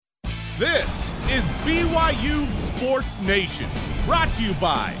This is BYU Sports Nation, brought to you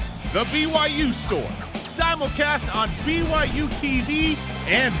by The BYU Store, simulcast on BYU TV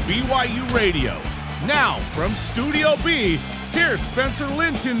and BYU Radio. Now, from Studio B, here's Spencer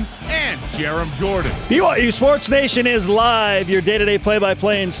Linton and Jerem Jordan. BYU Sports Nation is live, your day-to-day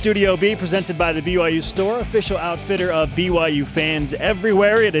play-by-play in Studio B, presented by the BYU Store, official outfitter of BYU fans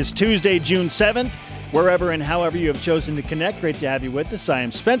everywhere. It is Tuesday, June 7th. Wherever and however you have chosen to connect, great to have you with us. I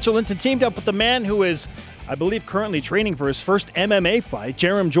am Spencer Linton, teamed up with the man who is, I believe, currently training for his first MMA fight,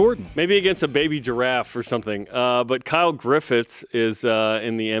 Jerem Jordan. Maybe against a baby giraffe or something. But Kyle Griffiths is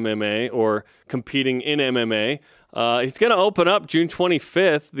in the MMA, or competing in MMA. He's going to open up June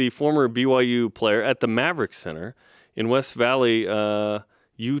 25th, the former BYU player, at the Maverick Center in West Valley,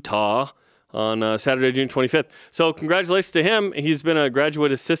 Utah, on Saturday, June 25th. So congratulations to him. He's been a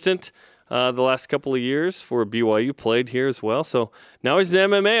graduate assistant the last couple of years for BYU, played here as well. So now he's in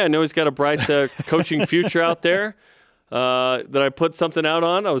MMA. I know he's got a bright coaching future out there that I put something out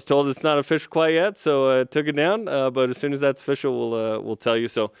on. I was told it's not official quite yet, so I took it down. But as soon as that's official, we'll tell you.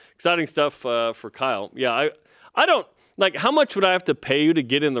 So exciting stuff for Kyle. Yeah, I don't, like, how much would I have to pay you to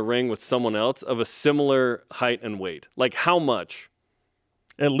get in the ring with someone else of a similar height and weight? Like, how much?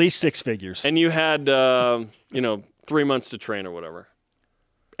 At least six figures. And you had, 3 months to train or whatever.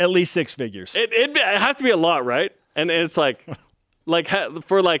 At least six figures. It'd have to be a lot, right? And it's like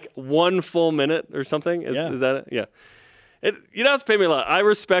for like 1 full minute or something. Is that it? Yeah. You don't have to pay me a lot. I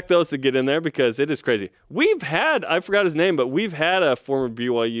respect those that get in there because it is crazy. We've had, I forgot his name, but we've had a former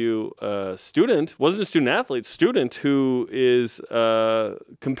BYU student, wasn't a student athlete, student who is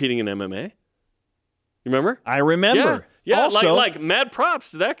competing in MMA. You remember? I remember. Yeah, also, like mad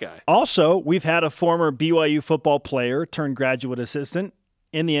props to that guy. Also, we've had a former BYU football player turned graduate assistant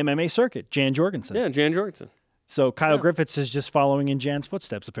in the MMA circuit, Jan Jorgensen. Yeah, Jan Jorgensen. So Kyle Griffiths is just following in Jan's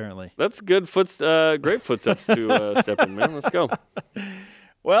footsteps, apparently. That's good great footsteps to step in, man. Let's go.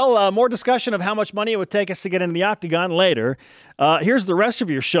 Well, more discussion of how much money it would take us to get into the octagon later. Here's the rest of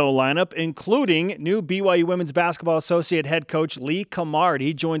your show lineup, including new BYU Women's Basketball Associate Head Coach Lee Cummard.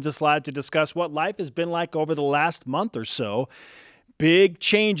 He joins us live to discuss what life has been like over the last month or so. Big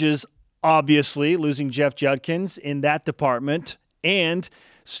changes, obviously, losing Jeff Judkins in that department, and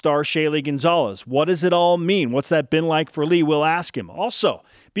star Shaylee Gonzalez. What does it all mean? What's that been like for Lee? We'll ask him. Also,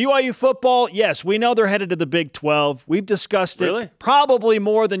 BYU football, yes, we know they're headed to the Big 12. We've discussed it probably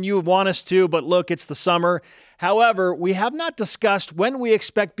more than you want us to, but look, it's the summer. However, we have not discussed when we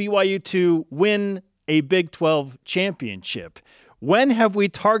expect BYU to win a Big 12 championship. When have we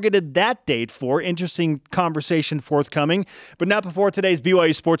targeted that date for? Interesting conversation forthcoming, but not before today's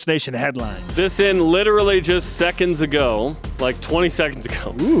BYU Sports Nation headlines. This in literally just seconds ago, like 20 seconds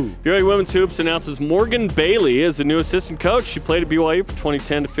ago. Ooh. BYU Women's Hoops announces Morgan Bailey as the new assistant coach. She played at BYU from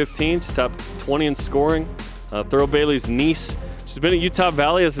 2010 to 15. She's top 20 in scoring. Thurl Bailey's niece. She's been at Utah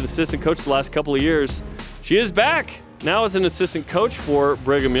Valley as an assistant coach the last couple of years. She is back now as an assistant coach for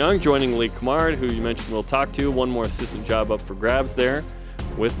Brigham Young, joining Lee Cummard, who you mentioned we'll talk to. One more assistant job up for grabs there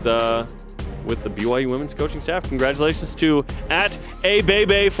with the BYU women's coaching staff. Congratulations to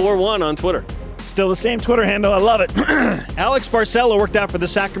 @abebe41 on Twitter. Still the same Twitter handle. I love it. Alex Barcelo worked out for the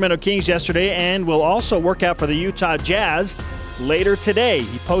Sacramento Kings yesterday and will also work out for the Utah Jazz later today.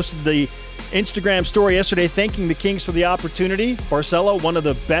 He posted the Instagram story yesterday thanking the Kings for the opportunity. Barcelo, one of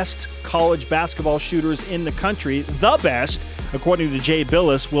the best college basketball shooters in the country, the best, according to Jay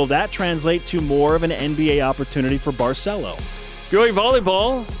Billis. Will that translate to more of an NBA opportunity for Barcelo? BYU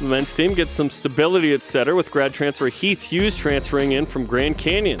volleyball, the men's team gets some stability at setter with grad transfer Heath Hughes transferring in from Grand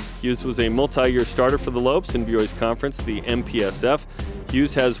Canyon. Hughes was a multi-year starter for the Lopes in BYU's conference, the MPSF.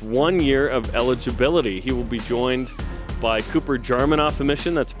 Hughes has 1 year of eligibility. He will be joined by Cooper Jarman off a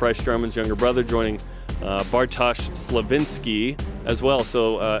mission. That's Bryce Jarman's younger brother, joining Bartosz Slavinsky as well.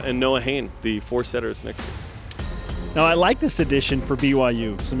 So, and Noah Hain, the 4 setters next year. Now, I like this addition for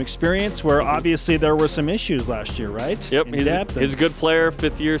BYU. Some experience where obviously there were some issues last year, right? Yep, he's a good player,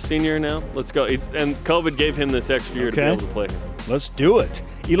 5th-year senior now. Let's go. And COVID gave him this extra year to be able to play. Let's do it.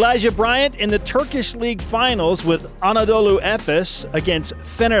 Elijah Bryant in the Turkish League Finals with Anadolu Efes against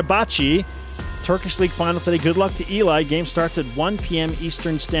Fenerbahce. Turkish League Final today. Good luck to Eli. Game starts at 1 p.m.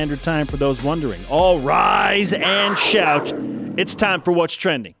 Eastern Standard Time for those wondering. All rise and shout. It's time for What's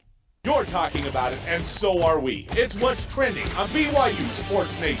Trending. You're talking about it, and so are we. It's What's Trending on BYU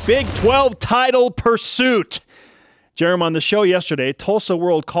Sports Nation. Big 12 title pursuit. Jerem, on the show yesterday, Tulsa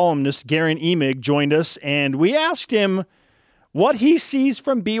World columnist Garen Emig joined us, and we asked him what he sees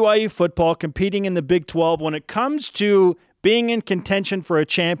from BYU football competing in the Big 12 when it comes to being in contention for a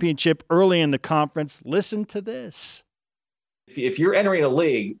championship early in the conference. Listen to this. If you're entering a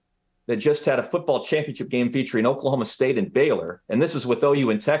league that just had a football championship game featuring Oklahoma State and Baylor, and this is with OU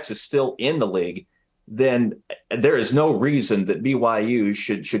and Texas still in the league, then there is no reason that BYU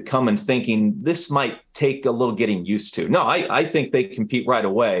should come in thinking this might take a little getting used to. No, I think they compete right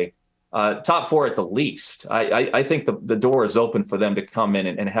away. Top 4 at the least. I think the door is open for them to come in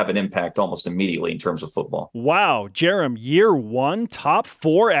and have an impact almost immediately in terms of football. Wow, Jarom, year 1, top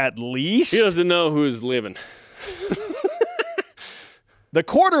 4 at least? He doesn't know who's leaving. The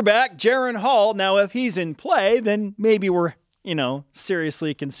quarterback, Jaren Hall. Now, if he's in play, then maybe we're,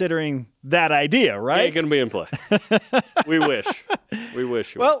 seriously considering that idea, right? He ain't going to be in play. We wish. We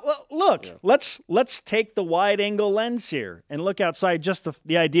wish. Well, look, let's take the wide-angle lens here and look outside just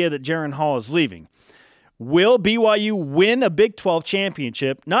the idea that Jaren Hall is leaving. Will BYU win a Big 12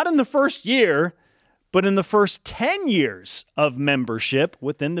 championship, not in the first year, but in the first 10 years of membership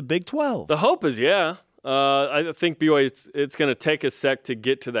within the Big 12? The hope is, yeah. I think BYU, it's going to take a sec to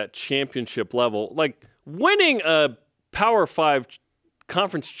get to that championship level. Like, winning a Power 5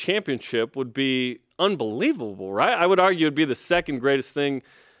 conference championship would be unbelievable, right? I would argue it would be the second greatest thing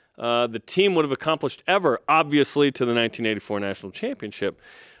the team would have accomplished ever, obviously, to the 1984 national championship.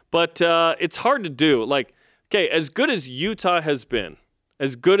 But it's hard to do. Like, okay, as good as Utah has been,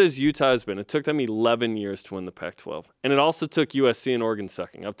 it took them 11 years to win the Pac-12. And it also took USC and Oregon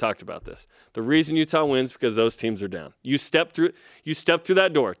sucking. I've talked about this. The reason Utah wins is because those teams are down. You step through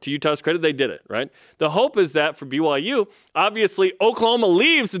that door. To Utah's credit, they did it, right? The hope is that for BYU, obviously Oklahoma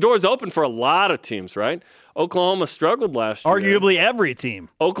leaves, the door's open for a lot of teams, right? Oklahoma struggled last year. Arguably every team.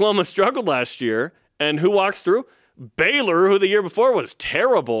 Oklahoma struggled last year, and who walks through? Baylor, who the year before was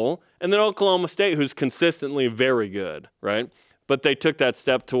terrible, and then Oklahoma State, who's consistently very good, right? But they took that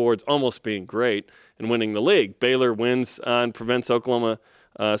step towards almost being great and winning the league. Baylor wins and prevents Oklahoma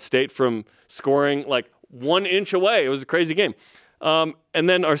State from scoring like 1 inch away. It was a crazy game. And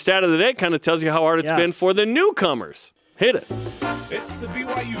then our stat of the day kind of tells you how hard it's been for the newcomers. Hit it. It's the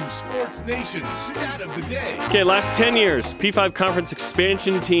BYU Sports Nation stat of the day. Okay, last 10 years, P5 conference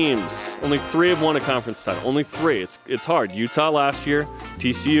expansion teams. Only 3 have won a conference title. Only 3. It's hard. Utah last year.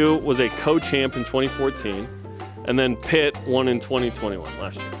 TCU was a co-champ in 2014. And then Pitt won in 2021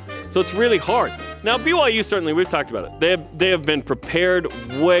 last year. So it's really hard. Now, BYU, certainly, we've talked about it. They have been prepared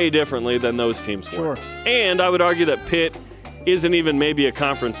way differently than those teams were. Sure. And I would argue that Pitt isn't even maybe a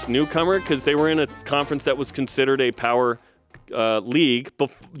conference newcomer because they were in a conference that was considered a power league. The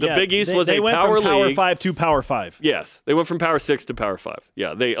Big East was a power league. They went from Power 5 to Power 5. Yes. They went from Power 6 to Power 5.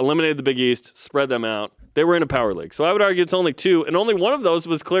 Yeah, they eliminated the Big East, spread them out. They were in a power league. So I would argue it's only 2, and only one of those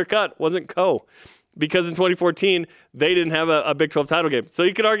was clear-cut, wasn't co. Because in 2014, they didn't have a Big 12 title game. So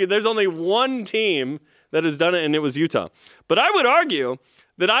you could argue there's only one team that has done it, and it was Utah. But I would argue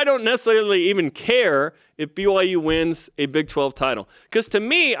that I don't necessarily even care if BYU wins a Big 12 title. Because to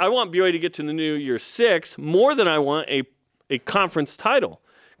me, I want BYU to get to the New Year's 6 more than I want a conference title.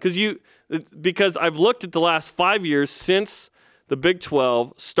 Because I've looked at the last 5 years since the Big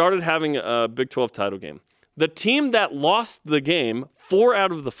 12 started having a Big 12 title game. The team that lost the game, 4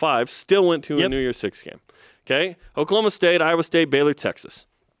 out of the 5, still went to a New Year's 6 game. Okay? Oklahoma State, Iowa State, Baylor, Texas.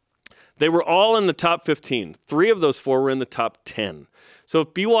 They were all in the top 15. 3 of those 4 were in the top 10. So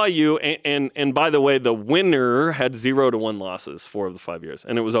if BYU, and by the way, the winner had 0-1 losses 4 of the 5 years,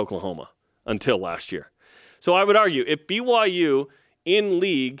 and it was Oklahoma until last year. So I would argue if BYU in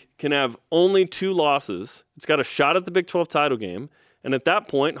league can have only 2 losses, it's got a shot at the Big 12 title game, and at that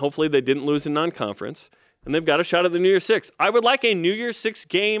point, hopefully they didn't lose in non-conference, and they've got a shot at the New Year's 6. I would like a New Year's 6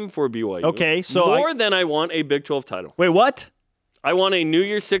 game for BYU. Okay, so more than I want a Big 12 title. Wait, what? I want a New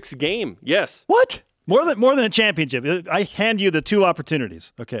Year's 6 game. Yes. What? More than a championship. I hand you the 2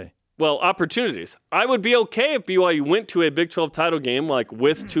 opportunities. Okay. Well, opportunities. I would be okay if BYU went to a Big 12 title game like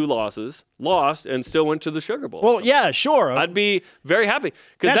with 2 losses, lost, and still went to the Sugar Bowl. Well, yeah, sure. I'd be very happy.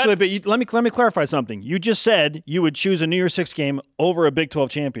 Naturally, but let me clarify something. You just said you would choose a New Year's 6 game over a Big 12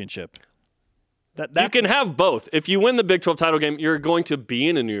 championship. You can have both. If you win the Big 12 title game, you're going to be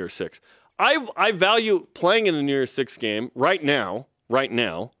in a New Year's 6. I value playing in a New Year's 6 game right now,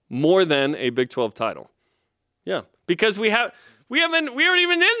 more than a Big 12 title. Yeah, because we aren't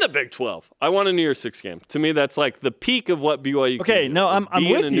even in the Big 12. I want a New Year's 6 game. To me, that's like the peak of what BYU can do. Okay, no, I'm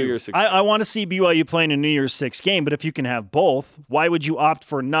with you. I want to see BYU playing a New Year's 6 game, but if you can have both, why would you opt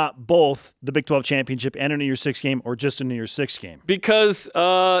for not both the Big 12 championship and a New Year's 6 game, or just a New Year's 6 game? Because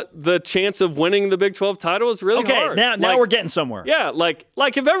the chance of winning the Big 12 title is really hard. Okay, now we're getting somewhere. Yeah, like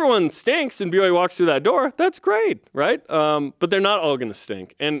if everyone stinks and BYU walks through that door, that's great, right? But they're not all going to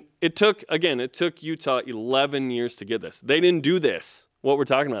stink. And it took Utah 11 years to get this. They didn't do this. What we're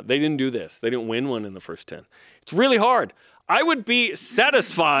talking about. They didn't do this. They didn't win one in the first 10. It's really hard. I would be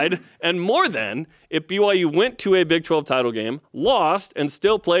satisfied and more than if BYU went to a Big 12 title game, lost, and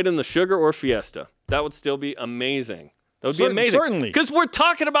still played in the Sugar or Fiesta. That would still be amazing. That would be amazing. Certainly. Because we're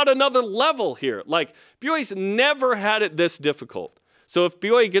talking about another level here. Like, BYU's never had it this difficult. So if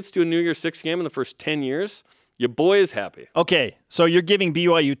BYU gets to a New Year's Six game in the first 10 years, your boy is happy. Okay, so you're giving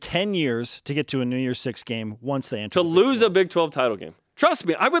BYU 10 years to get to a New Year's Six game once they enter to lose a Big 12 title game. Trust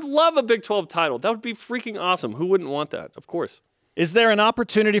me, I would love a Big 12 title. That would be freaking awesome. Who wouldn't want that? Of course. Is there an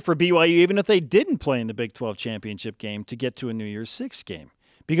opportunity for BYU, even if they didn't play in the Big 12 championship game, to get to a New Year's Six game?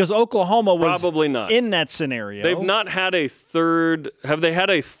 Because Oklahoma was probably not in that scenario. They've not had a third. Have they had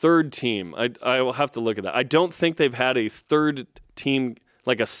a third team? I will have to look at that. I don't think they've had a third team,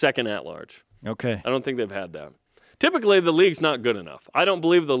 like a second at-large. Okay. I don't think they've had that. Typically, the league's not good enough. I don't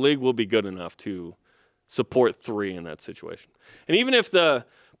believe the league will be good enough to support three in that situation. And even if the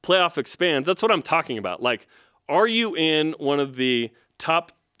playoff expands, that's what I'm talking about. Like, are you in one of the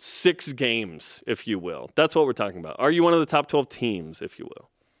top 6 games, if you will? That's what we're talking about. Are you one of the top 12 teams, if you will?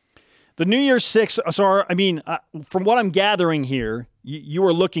 The New Year's Six, from what I'm gathering here, you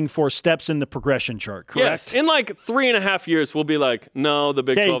are looking for steps in the progression chart, correct? Yes. In like 3.5 years, we'll be like, no, the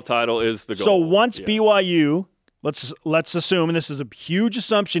Big 12 title is the goal. So once BYU, let's assume, and this is a huge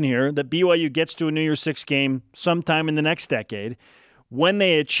assumption here, that BYU gets to a New Year's Six game sometime in the next decade. When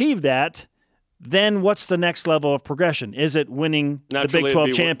they achieve that, then what's the next level of progression? Is it winning the Big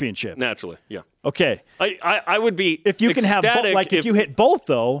 12 championship? Naturally, yeah. Okay. I would be if you can have if you hit both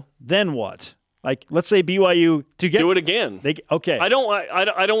though, then what? Like, let's say BYU to get do it again. Okay. I don't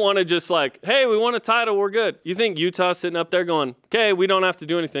want to just like, hey, we won a title, we're good. You think Utah's sitting up there going, okay, we don't have to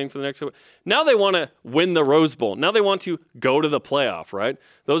do anything for the next. Now they want to win the Rose Bowl. Now they want to go to the playoff, right?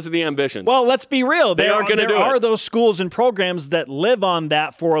 Those are the ambitions. Well, let's be real. There are those schools and programs that live on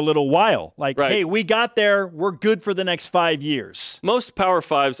that for a little while. Like, hey, we got there. We're good for the next 5 years. Most Power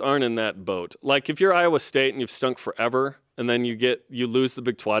Fives aren't in that boat. Like, if you're Iowa State and you've stunk forever, and then you lose the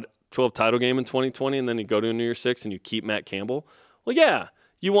Big 12 title game in 2020, and then you go to a New Year's Six and you keep Matt Campbell. Well, yeah,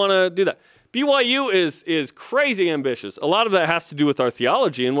 you want to do that. BYU is crazy ambitious. A lot of that has to do with our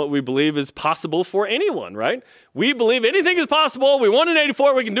theology and what we believe is possible for anyone, right? We believe anything is possible. We won in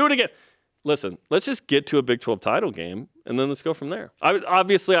 84. We can do it again. Listen, let's just get to a Big 12 title game, and then let's go from there.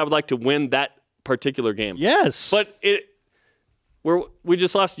 Obviously, I would like to win that particular game. Yes. But we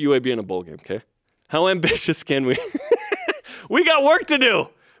just lost UAB in a bowl game, okay? How ambitious can we? We got work to do.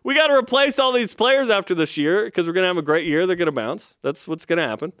 We got to replace all these players after this year because we're going to have a great year. They're going to bounce. That's what's going to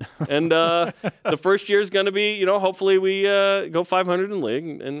happen. And the first year is going to be, hopefully we go 500 in the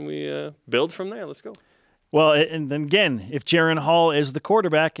league and we build from there. Let's go. Well, and then again, if Jaren Hall is the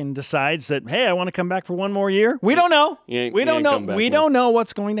quarterback and decides that, hey, I want to come back for one more year, we don't know. We don't know. We don't know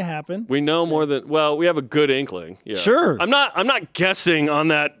what's going to happen. We know more than we have a good inkling. Yeah. Sure. I'm not guessing on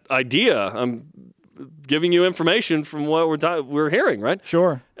that idea. I'm giving you information from what we're hearing, right?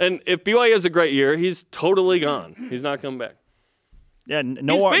 Sure. And if BYU has a great year, he's totally gone. He's not coming back. Yeah,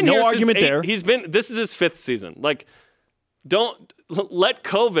 no argument there. This is his 5th season. Like, don't let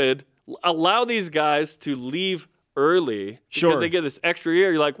COVID allow these guys to leave early because they get this extra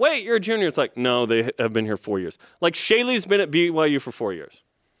year. You're like, wait, you're a junior. It's like, no, they have been here 4 years. Like, Shaylee's been at BYU for 4 years.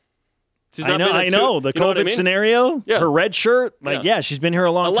 I know. The COVID scenario, her red shirt, she's been here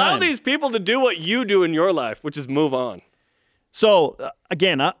a long time. Allow these people to do what you do in your life, which is move on. So,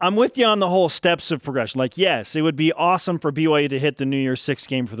 again, I'm with you on the whole steps of progression. Like, yes, it would be awesome for BYU to hit the New Year's Six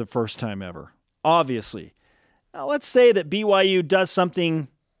game for the first time ever, obviously. Now, let's say that BYU does something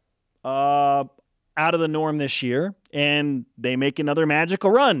out of the norm this year, and they make another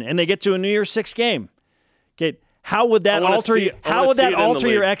magical run, and they get to a New Year's Six game. Okay. How would that alter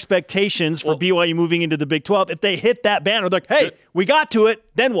your expectations for BYU moving into the Big 12 if they hit that banner? They're like, hey, we got to it,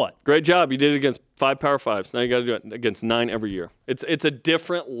 then what? Great job. You did it against 5 Power Fives. Now you got to do it against 9 every year. It's a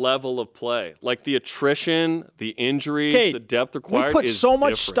different level of play. Like the attrition, the injuries, the depth required. We put so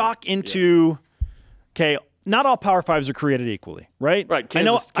much stock into, not all Power Fives are created equally, right? Right.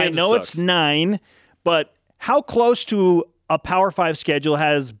 Kansas I know it's 9, but how close to a Power 5 schedule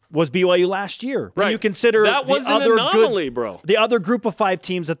was BYU last year? Right. When you consider that was an anomaly, bro. The other group of 5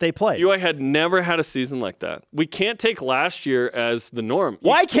 teams that they played. BYU had never had a season like that. We can't take last year as the norm.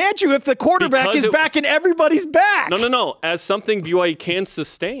 Why can't you if the quarterback is back and everybody's back? No. As something BYU can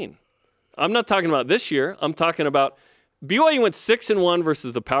sustain. I'm not talking about this year. I'm talking about BYU went 6-1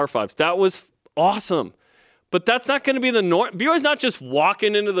 versus the Power 5s. That was awesome. But that's not going to be the norm. BYU's not just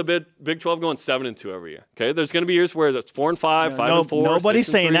walking into the Big 12 going 7-2 every year. Okay, there's going to be years where it's 4-5, 5-4. Nobody's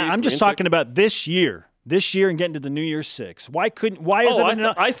saying 6-3, that. I'm just talking about this year. this year and get into the New Year's Six? Why is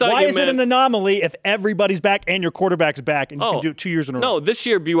it an anomaly if everybody's back and your quarterback's back and you can do it 2 years in a row? No, this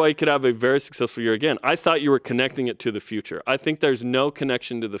year BYU could have a very successful year again. I thought you were connecting it to the future. I think there's no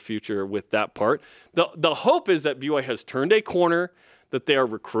connection to the future with that part. The hope is that BYU has turned a corner, that they are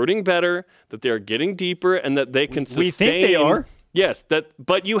recruiting better, that they are getting deeper, and that they can sustain. We think they are. Yes,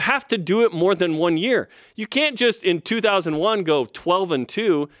 but you have to do it more than 1 year. You can't just in 2001 go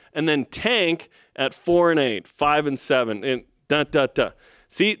 12-2 and then tank at 4-8, 5-7, and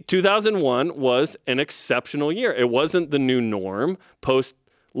See, 2001 was an exceptional year. It wasn't the new norm post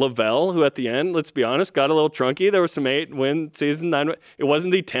Lavelle, who at the end, let's be honest, got a little trunky. There were some 8-win season, 9. It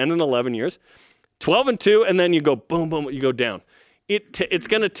wasn't the 10 and 11 years. 12-2, and then you go boom, boom, you go down. It's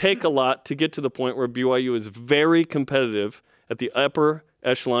going to take a lot to get to the point where BYU is very competitive at the upper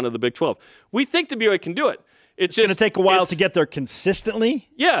echelon of the Big 12. We think the BYU can do it. It's going to take a while to get there consistently?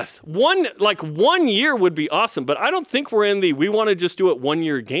 Yes. 1 year would be awesome, but I don't think we're in we want to just do it 1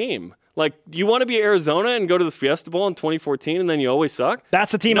 year game. Like, do you want to be Arizona and go to the Fiesta Bowl in 2014 and then you always suck?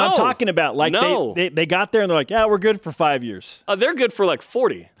 That's the team I'm talking about. Like, they got there and they're like, yeah, we're good for 5 years. They're good for like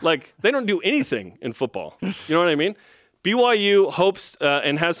 40. Like, they don't do anything in football. You know what I mean? BYU hopes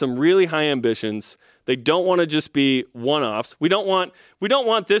and has some really high ambitions. They don't want to just be one-offs. We don't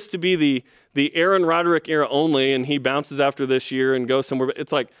want this to be the Aaron Roderick era only, and he bounces after this year and goes somewhere. But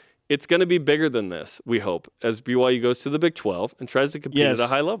it's like it's going to be bigger than this. We hope as BYU goes to the Big 12 and tries to compete at a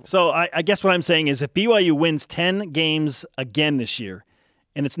high level. So I guess what I'm saying is if BYU wins 10 games again this year,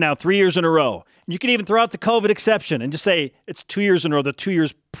 and it's now 3 years in a row, and you can even throw out the COVID exception and just say it's 2 years in a row, the 2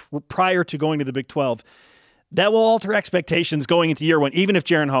 years prior to going to the Big 12. That will alter expectations going into year one, even if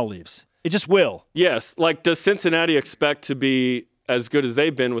Jaren Hall leaves. It just will. Yes. Like, does Cincinnati expect to be as good as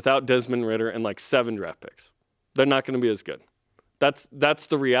they've been without Desmond Ridder and like 7 draft picks? They're not going to be as good. That's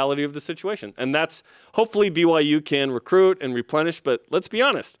the reality of the situation. And that's hopefully BYU can recruit and replenish. But let's be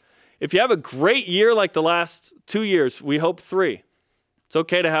honest. If you have a great year like the last 2 years, we hope 3. It's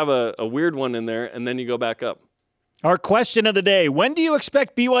okay to have a weird one in there, and then you go back up. Our question of the day, when do you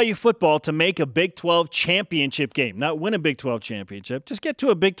expect BYU football to make a Big 12 championship game? Not win a Big 12 championship. Just get to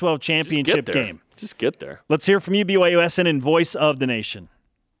a Big 12 championship game. Just get there. Let's hear from you, BYUSN and Voice of the Nation.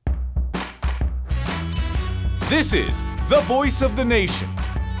 This is the Voice of the Nation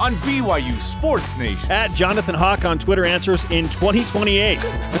on BYU Sports Nation. At Jonathan Hawk on Twitter answers in 2028.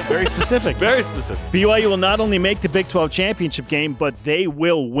 Very specific. Very specific. BYU will not only make the Big 12 championship game, but they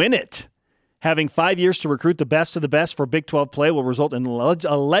will win it. Having 5 years to recruit the best of the best for Big 12 play will result in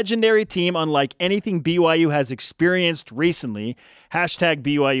a legendary team unlike anything BYU has experienced recently. Hashtag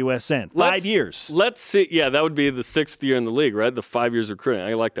BYUSN. 5 years. Let's see. Yeah, that would be the 6th year in the league, right? The 5 years recruiting.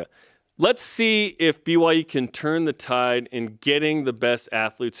 I like that. Let's see if BYU can turn the tide in getting the best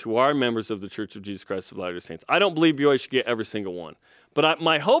athletes who are members of the Church of Jesus Christ of Latter-day Saints. I don't believe BYU should get every single one. But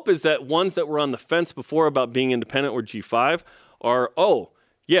my hope is that ones that were on the fence before about being independent or G5 are,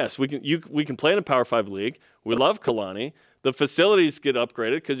 yes, we can play in a Power 5 league. We love Kalani. The facilities get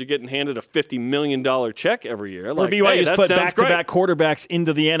upgraded because you're getting handed a $50 million check every year. Or BYU's put back-to-back quarterbacks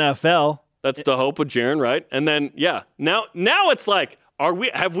into the NFL. That's the hope with Jaren, right? And then, now it's like,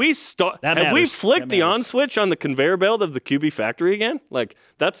 have we flicked the on switch on the conveyor belt of the QB factory again? Like,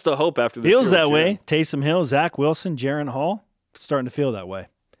 that's the hope after this year. Feels that way. Taysom Hill, Zach Wilson, Jaren Hall. It's starting to feel that way.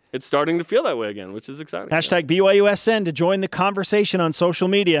 It's starting to feel that way again, which is exciting. Hashtag BYUSN to join the conversation on social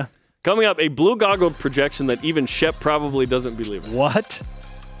media. Coming up, a blue goggled projection that even Shep probably doesn't believe in. What?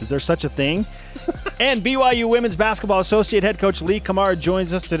 Is there such a thing? And BYU Women's Basketball Associate Head Coach Lee Kamara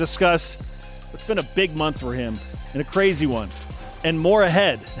joins us to discuss what's been a big month for him and a crazy one. And more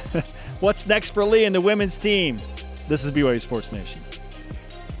ahead. What's next for Lee and the women's team? This is BYU Sports Nation.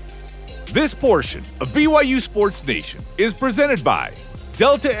 This portion of BYU Sports Nation is presented by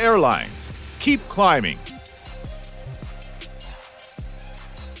Delta Airlines. Keep climbing.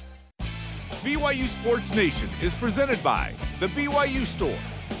 BYU Sports Nation is presented by the BYU Store,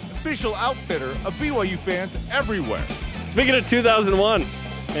 official outfitter of BYU fans everywhere. Speaking of 2001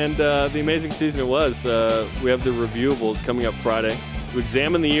 and the amazing season it was, we have the reviewables coming up Friday. To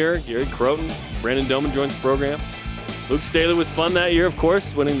examine the year, Gary Croton, Brandon Doman joins the program. Luke Staley was fun that year, of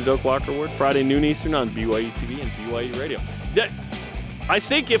course, winning the Doak Walker Award Friday noon Eastern on BYU TV and BYU Radio. I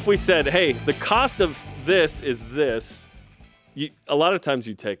think if we said, hey, the cost of this is this, a lot of times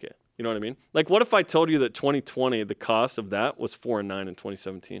you take it. You know what I mean? Like, what if I told you that 2020, the cost of that was 4-9 in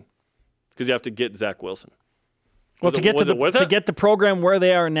 2017? Because you have to get Zach Wilson. Well, to get the program where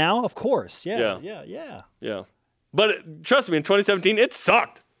they are now, of course. Yeah. But trust me, in 2017, it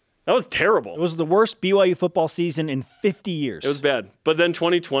sucked. That was terrible. It was the worst BYU football season in 50 years. It was bad. But then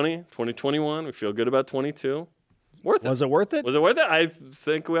 2020, 2021, we feel good about 22. Worth it. Was it worth it? Was it worth it? I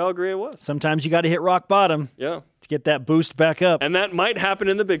think we all agree it was. Sometimes you got to hit rock bottom Yeah. to get that boost back up. And that might happen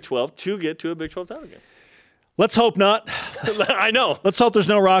in the Big 12 to get to a Big 12 title game. Let's hope not. I know. Let's hope there's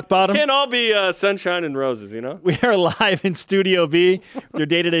no rock bottom. Can't all be sunshine and roses, you know? We are live in Studio B with your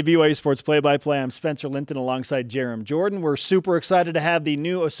day-to-day BYU Sports play-by-play. I'm Spencer Linton alongside Jerem Jordan. We're super excited to have the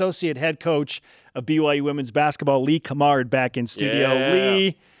new associate head coach of BYU women's basketball, Lee Cummard, back in studio. Yeah.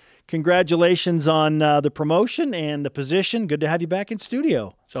 Lee, congratulations on the promotion and the position. Good to have you back in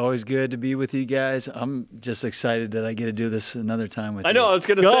studio. It's always good to be with you guys. I'm just excited that I get to do this another time with you. I know. I was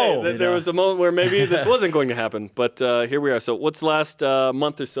going to Go. say that there was a moment where maybe this wasn't going to happen, but here we are. So what's the last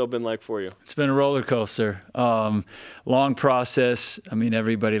month or so been like for you? It's been a roller coaster. Long process. I mean,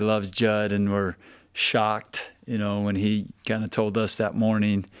 everybody loves Judd, and we're shocked, when he kind of told us that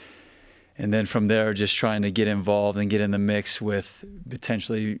morning. And then from there, just trying to get involved and get in the mix with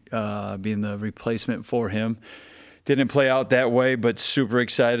potentially being the replacement for him. Didn't play out that way, but super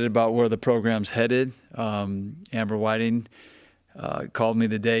excited about where the program's headed. Amber Whiting called me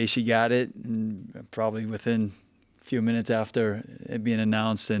the day she got it, and probably within a few minutes after it being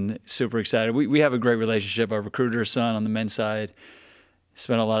announced, and super excited. We have a great relationship. Our recruiter son on the men's side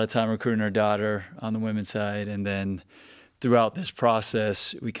spent a lot of time recruiting our daughter on the women's side, and then throughout this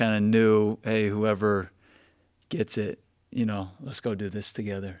process, we kind of knew, hey, whoever gets it, let's go do this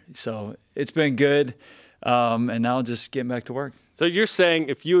together. So it's been good. And now just getting back to work. So you're saying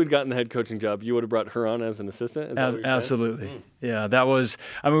if you had gotten the head coaching job, you would have brought her on as an assistant? Is that what you're saying? Absolutely. Yeah, that was.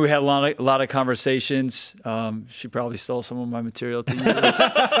 We had a lot of conversations. She probably stole some of my material to use in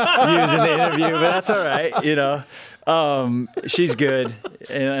the interview, but that's all right. She's good,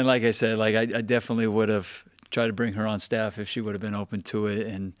 and like I said, I definitely would have tried to bring her on staff if she would have been open to it.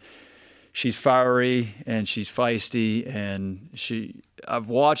 And she's fiery and she's feisty, and I've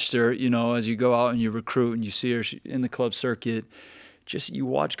watched her, as you go out and you recruit and you see her in the club circuit, just you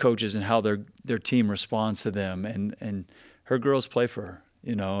watch coaches and how their team responds to them, and her girls play for her,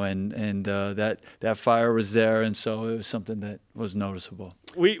 and that fire was there, and so it was something that was noticeable.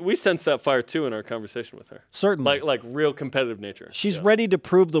 We sensed that fire too in our conversation with her. Certainly. Like real competitive nature. She's ready to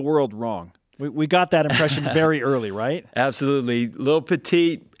prove the world wrong. We got that impression very early, right? Absolutely. Little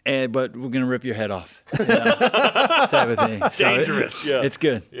petite, but we're going to rip your head off. Type of thing. Dangerous. So it's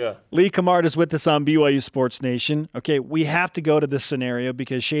good. Yeah. Lee Cummard is with us on BYU Sports Nation. Okay, we have to go to this scenario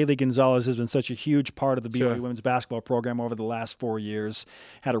because Shaylee Gonzalez has been such a huge part of the BYU women's basketball program over the last 4 years.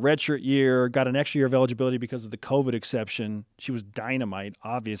 Had a redshirt year, got an extra year of eligibility because of the COVID exception. She was dynamite,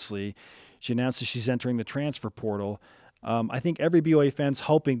 obviously. She announced that she's entering the transfer portal. I think every BYU fan's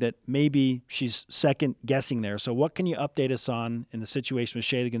hoping that maybe she's second guessing there. So what can you update us on in the situation with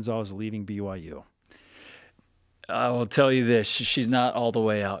Shaylee Gonzalez leaving BYU? I will tell you this. She's not all the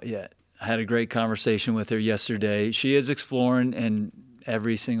way out yet. I had a great conversation with her yesterday. She is exploring, and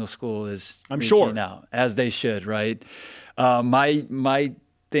every single school is reaching out, as they should, right? My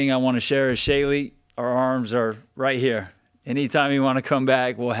thing I want to share is, Shaylee, our arms are right here. Anytime you want to come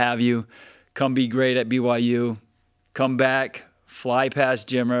back, we'll have you. Come be great at BYU. Come back, fly past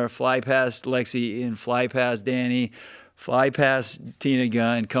Jimmer, fly past Lexi, and fly past Danny, fly past Tina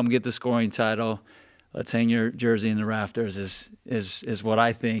Gunn, come get the scoring title. Let's hang your jersey in the rafters is what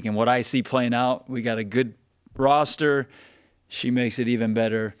I think. And what I see playing out, we got a good roster. She makes it even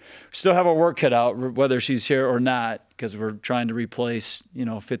better. We still have our work cut out, whether she's here or not, because we're trying to replace,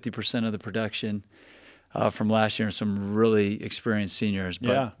 50% of the production from last year and some really experienced seniors.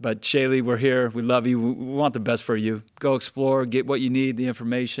 But Shaylee, we're here. We love you. We want the best for you. Go explore, get what you need, the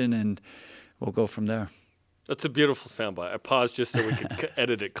information, and we'll go from there. That's a beautiful soundbite. I paused just so we could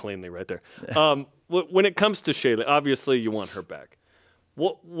edit it cleanly right there. When it comes to Shaylee, obviously you want her back.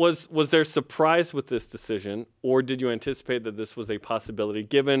 What was there surprise with this decision, or did you anticipate that this was a possibility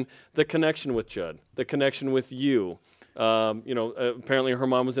given the connection with Judd, the connection with you? Apparently her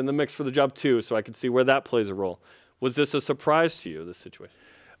mom was in the mix for the job too, so I could see where that plays a role. Was this a surprise to you, this situation?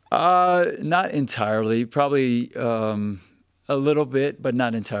 Not entirely. Probably a little bit, but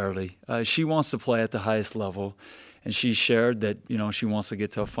not entirely. She wants to play at the highest level, and she shared that, she wants to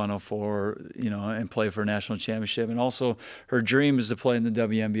get to a Final Four, and play for a national championship. And also her dream is to play in the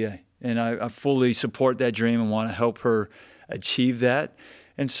WNBA. And I fully support that dream and want to help her achieve that.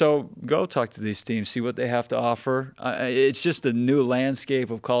 And so go talk to these teams, see what they have to offer. It's just a new landscape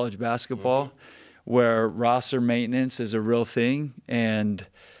of college basketball where roster maintenance is a real thing, and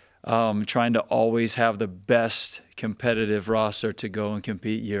trying to always have the best competitive roster to go and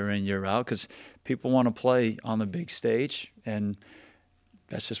compete year in, year out, because people want to play on the big stage. And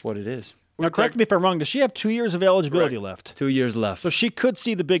that's just what it is. Now, correct me if I'm wrong. Does she have 2 years of eligibility left? 2 years left. So she could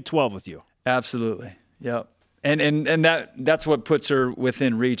see the Big 12 with you. Absolutely. Yep. And that's what puts her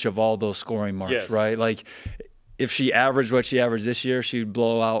within reach of all those scoring marks, right? Like, if she averaged what she averaged this year, she'd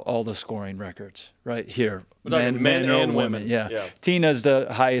blow out all the scoring records right here. Men and women. Yeah. Tina's the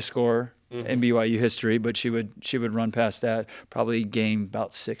highest scorer in BYU history, but she would run past that, probably gain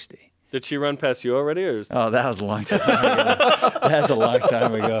about 60. Did she run past you already? Oh, that was a long time ago. That's a long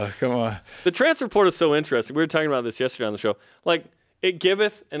time ago. Come on. The transfer portal is so interesting. We were talking about this yesterday on the show. Like, it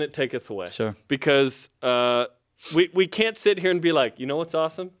giveth and it taketh away. Sure. Because we can't sit here and be like, you know what's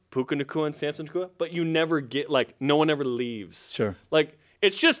awesome? Puka Nacua and Samson Nacua. But you never get, like, no one ever leaves. Sure. Like,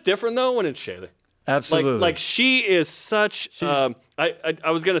 it's just different, though, when it's Shaylee. Absolutely. Like she is such. I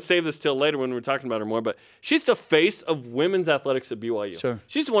was going to save this till later when we were talking about her more, but she's the face of women's athletics at BYU. Sure.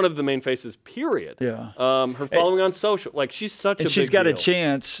 She's one of the main faces. Period. Yeah. Her following on social, like she's such a. And she's got a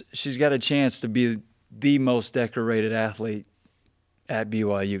chance. She's got a chance to be the most decorated athlete at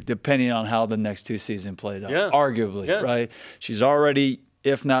BYU, depending on how the next 2 seasons plays out. Yeah. Arguably, right? She's already,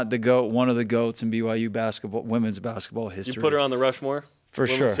 if not the GOAT, one of the GOATs in BYU basketball, women's basketball history. You put her on the Rushmore. For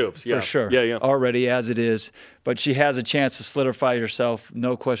sure. Hoops. Yeah. For sure. Yeah. Already as it is. But she has a chance to solidify herself,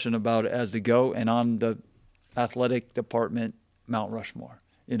 no question about it, as the GOAT and on the athletic department, Mount Rushmore,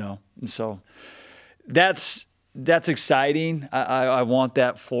 And so that's exciting. I want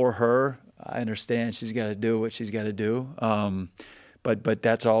that for her. I understand she's got to do what she's got to do. But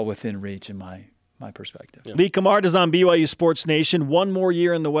that's all within reach in my perspective. Yeah. Lee Cummard is on BYU Sports Nation. One more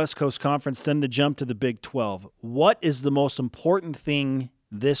year in the West Coast Conference, then the jump to the Big 12. What is the most important thing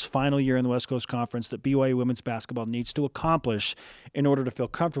this final year in the West Coast Conference that BYU women's basketball needs to accomplish in order to feel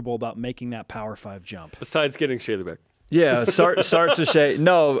comfortable about making that Power 5 jump? Besides getting Shaylee back. Yeah, starts with Shay.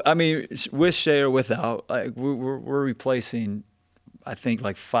 No, I mean, with Shay or without, like we're replacing, I think,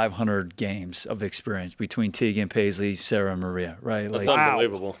 like 500 games of experience between Tegan, Paisley, Sarah, and Maria, right? That's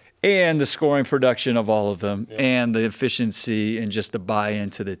unbelievable. And the scoring production of all of them, and the efficiency and just the buy-in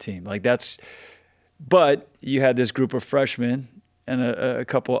to the team. But you had this group of freshmen and a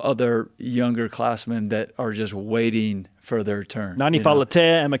couple other younger classmen that are just waiting for their turn. Nani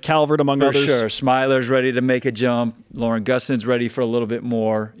Falatea, Emma Calvert, among others. For sure. Smiler's ready to make a jump. Lauren Gustin's ready for a little bit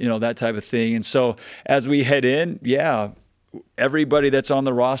more, that type of thing. And so as we head in, everybody that's on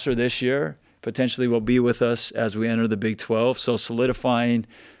the roster this year potentially will be with us as we enter the Big 12. So solidifying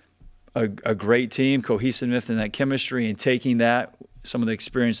a great team, cohesiveness in that chemistry, and taking some of the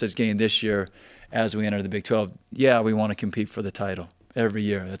experience that's gained this year as we enter the Big 12. We want to compete for the title every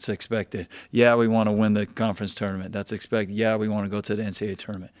year. That's expected. We want to win the conference tournament. That's expected. We want to go to the NCAA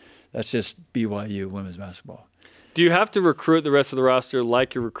tournament. That's just BYU women's basketball. Do you have to recruit the rest of the roster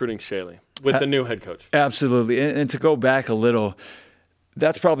like you're recruiting Shaylee with the new head coach? Absolutely. And to go back a little,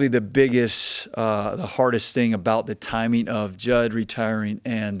 that's probably the biggest, the hardest thing about the timing of Judd retiring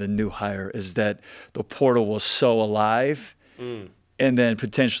and the new hire is that the portal was so alive, and then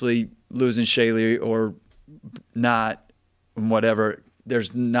potentially losing Shaylee or not, whatever.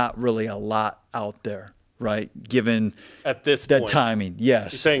 There's not really a lot out there, right? Given at this the point. Timing,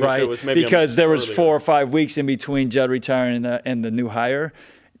 yes, right? Because there was 4 or 5 weeks in between Judd retiring and the new hire.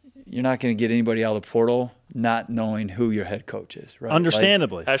 You're not going to get anybody out of the portal not knowing who your head coach is, right?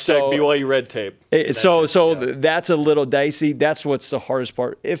 Understandably. Hashtag BYU red tape. That's a little dicey. That's what's the hardest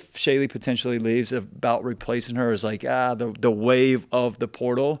part. If Shaylee potentially leaves, about replacing her is like, the wave of the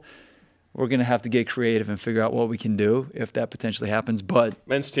portal. We're going to have to get creative and figure out what we can do if that potentially happens. But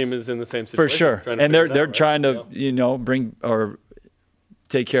men's team is in the same situation. For sure. And they're trying to, bring or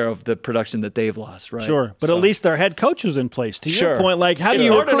take care of the production that they've lost, right? Sure, but at least their head coach is in place. To your point, like how do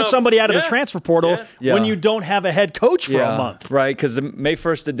you recruit somebody out of the transfer portal when you don't have a head coach for a month? Right, because May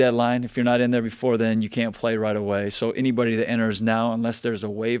 1st the deadline. If you're not in there before then, you can't play right away. So anybody that enters now, unless there's a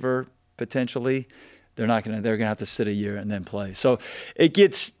waiver potentially, they're going to have to sit a year and then play. So it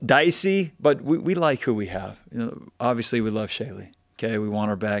gets dicey, but we like who we have. Obviously we love Shaylee. Okay, we want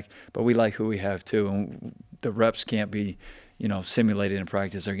her back, but we like who we have too. And the reps can't be simulated in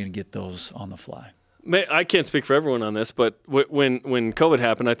practice. They're going to get those on the fly. I can't speak for everyone on this, but when COVID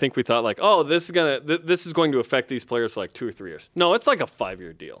happened, I think we thought like, this is going to affect these players for like 2 or 3 years. No, it's like a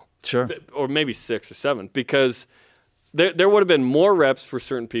 5-year deal. Sure. Or maybe 6 or 7, because there would have been more reps for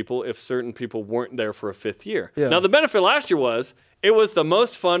certain people if certain people weren't there for a 5th year. Yeah. Now, the benefit last year was it was the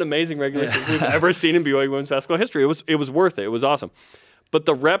most fun, amazing regular season we've ever seen in BYU women's basketball history. It was worth it. It was awesome. But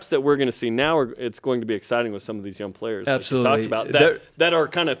the reps that we're going to see now, it's going to be exciting with some of these young players. Absolutely. Talked about that are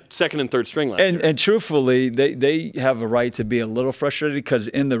kind of second and third string last year. And truthfully, they have a right to be a little frustrated because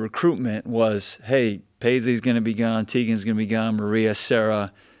in the recruitment was, hey, Paisley's going to be gone. Tegan's going to be gone. Maria,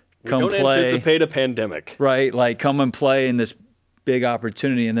 Sarah, come play. We don't anticipate a pandemic. Right, like come and play in this big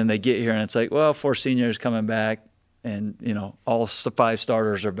opportunity, and then they get here, and it's like, well, 4 seniors coming back, and, all 5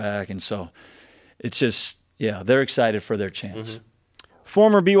 starters are back, and so it's just, they're excited for their chance. Mm-hmm.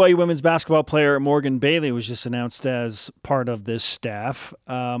 Former BYU women's basketball player Morgan Bailey was just announced as part of this staff.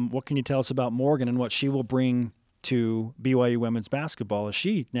 What can you tell us about Morgan and what she will bring to BYU women's basketball as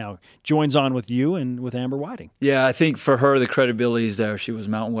she now joins on with you and with Amber Whiting? Yeah, I think for her, the credibility is there. She was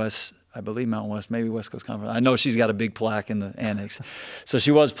Mountain West, I believe Mountain West, maybe West Coast Conference. I know she's got a big plaque in the annex. So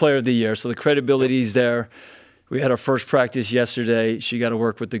she was Player of the Year. So the credibility is there. We had our first practice yesterday. She got to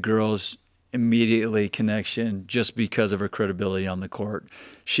work with the girls. Immediately connection just because of her credibility on the court.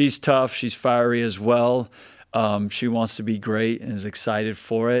 She's tough. She's fiery as well. She wants to be great and is excited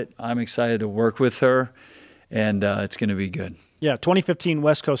for it. I'm excited to work with her, and it's going to be good. Yeah, 2015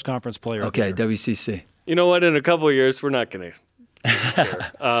 West Coast Conference Player. Okay, WCC. You know what? In a couple of years, we're not going to care.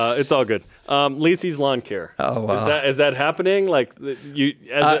 It's all good. Lisi's Lawn Care. Oh, wow. Is that happening? Like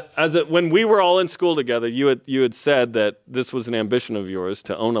when we were all in school together, you had said that this was an ambition of yours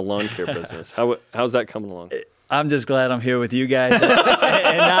to own a lawn care business. How's that coming along? I'm just glad I'm here with you guys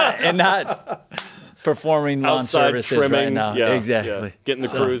and not performing lawn services trimming, right now. Yeah, exactly. Yeah. Getting the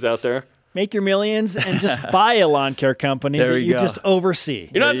crews out there. Make your millions and just buy a lawn care company that you just oversee.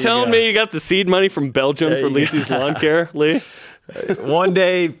 You're not telling me you got the seed money from Belgium for Lisi's Lawn Care, Lee? One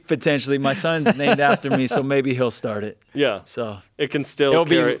day, potentially. My son's named after me, so maybe he'll start it. Yeah. So it can still It'll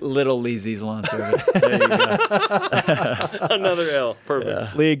be Little Lisi's Lawn Service. There you go. Another L. Perfect.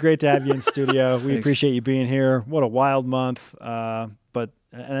 Yeah. Lee, great to have you in studio. We appreciate you being here. What a wild month.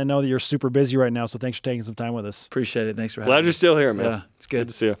 And I know that you're super busy right now, so thanks for taking some time with us. Appreciate it. Thanks for having me. Glad you're still here, man. Yeah, it's good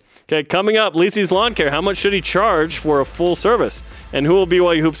to see you. Okay, coming up, Lisi's Lawn Care. How much should he charge for a full service? And who will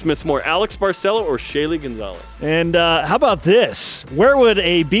BYU Hoops miss more, Alex Barcelo or Shaylee Gonzalez? And how about this? Where would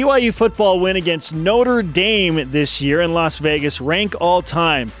a BYU football win against Notre Dame this year in Las Vegas rank all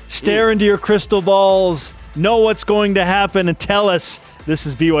time? Stare into your crystal balls, know what's going to happen, and tell us. This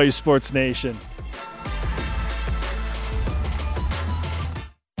is BYU Sports Nation.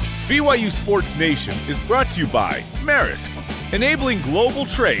 BYU Sports Nation is brought to you by Maersk, enabling global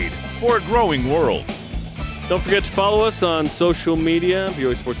trade for a growing world. Don't forget to follow us on social media,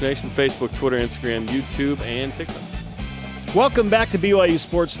 BYU Sports Nation, Facebook, Twitter, Instagram, YouTube, and TikTok. Welcome back to BYU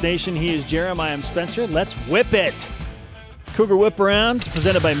Sports Nation. He is Jeremiah Spencer. Let's whip it. Cougar Whip Around,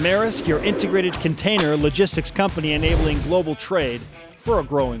 presented by Maersk, your integrated container logistics company enabling global trade for a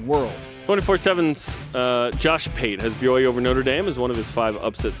growing world. 24/7's Josh Pate has BYU over Notre Dame as one of his 5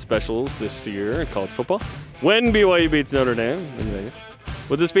 upset specials this year in college football. When BYU beats Notre Dame in Vegas,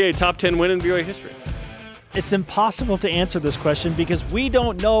 would this be a top 10 win in BYU history? It's impossible to answer this question because we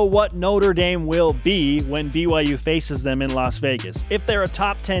don't know what Notre Dame will be when BYU faces them in Las Vegas. If they're a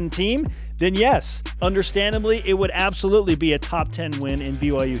top 10 team, then yes, understandably, it would absolutely be a top 10 win in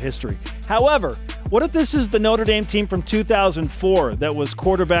BYU history. However, what if this is the Notre Dame team from 2004 that was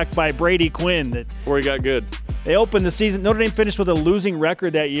quarterbacked by Brady Quinn? Before he got good. They opened the season. Notre Dame finished with a losing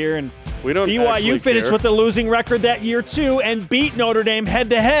record that year, and BYU finished with a losing record that year too and beat Notre Dame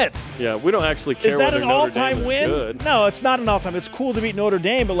head-to-head. Yeah, we don't actually care. Is that an all-time win? No, it's not an all-time. It's cool to beat Notre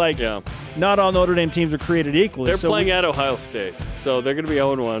Dame, but not all Notre Dame teams are created equally. They're playing at Ohio State, so they're going to be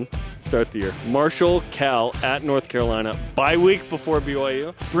 0-1 start the year. Marshall, Cal at North Carolina. Bye week before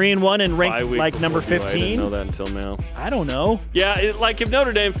BYU. 3-1 and ranked like number 15. I didn't know that until now. I don't know. Yeah, if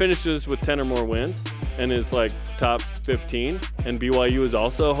Notre Dame finishes with 10 or more wins and is like top 15, and BYU is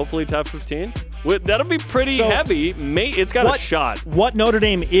also hopefully top 15, that'll be pretty heavy. It's got a shot. What Notre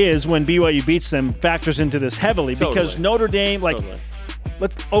Dame is when BYU beats them factors into this heavily because Notre Dame,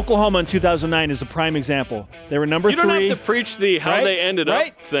 Oklahoma in 2009 is a prime example. They were number 3. You don't have to preach the how they ended up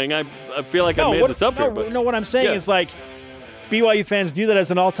thing. I feel like I made this up here. No, what I'm saying is BYU fans view that as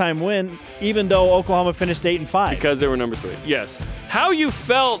an all-time win, even though Oklahoma finished 8-5. Because they were number 3. Yes. How you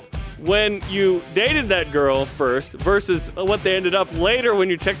felt when you dated that girl first versus what they ended up later when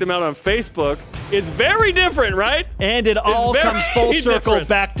you checked them out on Facebook is very different, right? And it all comes full circle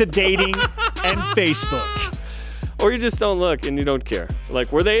back to dating and Facebook. Or you just don't look and you don't care.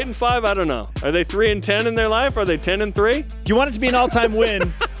 Were they 8-5? I don't know. Are they 3-10 in their life? Are they 10-3? Do you want it to be an all-time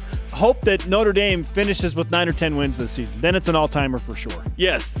win? Hope that Notre Dame finishes with 9 or 10 wins this season. Then it's an all-timer for sure.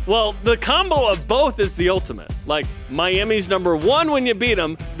 Yes. Well, the combo of both is the ultimate. Miami's number 1 when you beat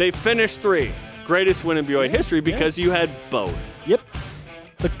them. They finished 3. Greatest win in BYU history because you had both. Yep.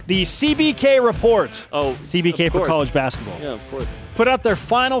 The CBK report. Oh, CBK for college basketball. Yeah, of course. Put out their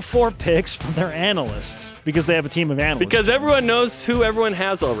final 4 picks from their analysts because they have a team of analysts. Because everyone knows who everyone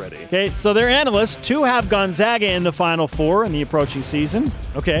has already. Okay, so their analysts, 2 have Gonzaga in the final 4 in the approaching season.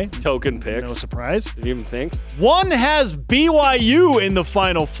 Okay. Token picks. No surprise. Didn't even think. 1 has BYU in the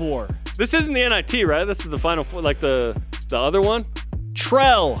final 4. This isn't the NIT, right? This is the final 4, like the other one?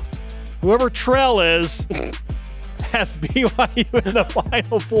 Trell. Whoever Trell is has BYU in the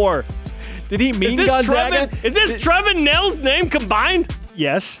final 4. Did he mean Gonzaga? Is this Trevin Nell's name combined?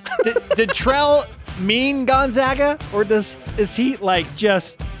 Yes. Did Trell mean Gonzaga? Or does he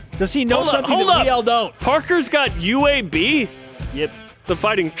know something that we all don't? Parker's got UAB? Yep. The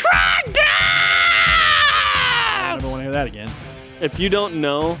Fighting Trojans! I don't want to hear that again. If you don't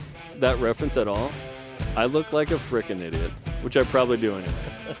know that reference at all, I look like a frickin' idiot, which I probably do anyway.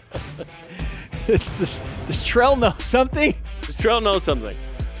 Does Trell know something? Does Trell know something?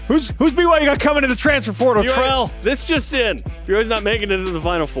 Who's BYU got coming to the transfer portal? Trell. This just in. BYU's not making it to the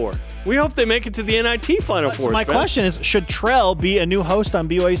Final Four. We hope they make it to the NIT Final Four. So my question is, should Trell be a new host on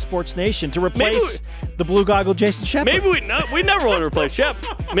BYU Sports Nation to replace the blue goggle Jason Shepard? Maybe we never want to replace Shep.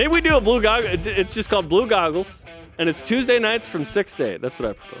 Maybe we do a blue goggle. It's just called Blue Goggles, and it's Tuesday nights from 6 to 8. That's what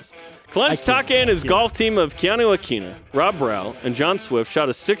I propose. Clarence Take and his golf team of Keanu Aquina, Rob Brow, and John Swift shot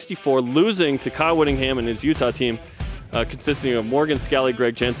a 64, losing to Kyle Whittingham and his Utah team, consisting of Morgan Scally,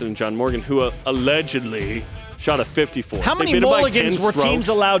 Greg Jensen, and John Morgan, who allegedly shot a 54. How many mulligans were teams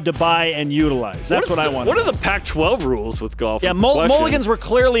allowed to buy and utilize? That's what I want to know. What are the Pac-12 rules with golf? Yeah, mulligans were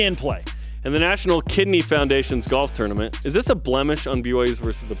clearly in play. And the National Kidney Foundation's golf tournament. Is this a blemish on BYU's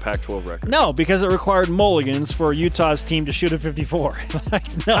versus the Pac-12 record? No, because it required mulligans for Utah's team to shoot a 54.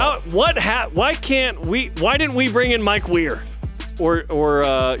 No. Why didn't we bring in Mike Weir? Or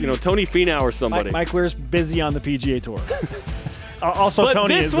Tony Finau or somebody. Mike Weir's busy on the PGA Tour. Also, but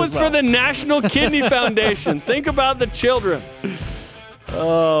Tony this was for the National Kidney Foundation. Think about the children.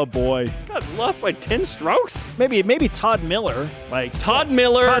 Oh boy! God, lost by 10 strokes. Maybe Todd Miller. Todd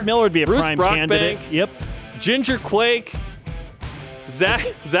Miller would be a Bruce prime Brockbank, candidate. Yep. Ginger Quake. Zach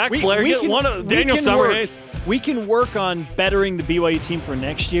Blair. Daniel Summerhays. We can work on bettering the BYU team for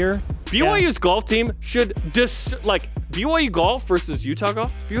next year. BYU's golf team should BYU golf versus Utah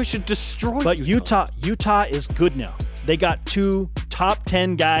golf. BYU should destroy. But Utah is good now. They got 2 top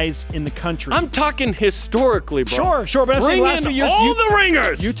 10 guys in the country. I'm talking historically, bro. Sure. But bring in the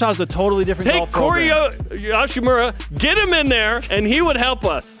ringers. Utah's a totally different golf program. Take Corey Yoshimura, get him in there, and he would help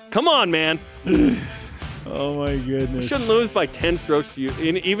us. Come on, man. Oh, my goodness. We shouldn't lose by 10 strokes to you,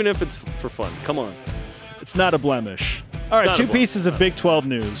 even if it's for fun. Come on. It's not a blemish. All right, 2 pieces of Big 12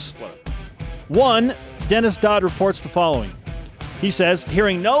 news. What? 1, Dennis Dodd reports the following. He says,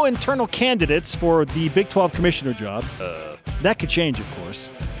 hearing no internal candidates for the Big 12 commissioner job. That could change, of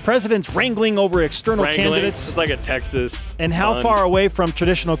course. Presidents wrangling over external candidates. It's like a Texas. And how far away from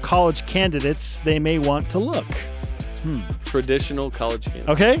traditional college candidates they may want to look. Traditional college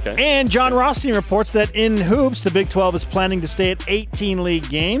candidates. Okay. And John Rothstein reports that in hoops, the Big 12 is planning to stay at 18 league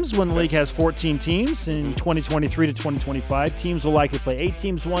games when the league has 14 teams. In 2023 to 2025, teams will likely play 8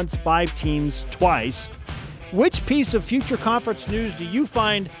 teams once, 5 teams twice. Which piece of future conference news do you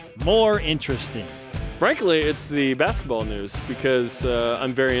find more interesting? Frankly, it's the basketball news because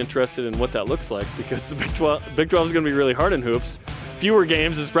I'm very interested in what that looks like because the Big 12 is going to be really hard in hoops. Fewer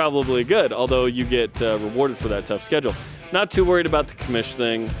games is probably good, although you get rewarded for that tough schedule. Not too worried about the commish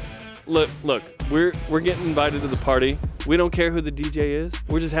thing. Look, we're getting invited to the party. We don't care who the DJ is.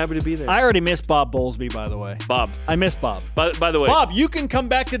 We're just happy to be there. I already miss Bob Bowlesby, by the way. Bob. I miss Bob. By the way. Bob, you can come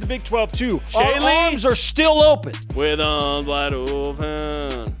back to the Big 12 too. Our arms are still open. With arms wide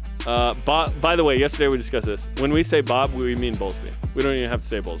open. Bob, by the way, yesterday we discussed this. When we say Bob, we mean Bowlesby. We don't even have to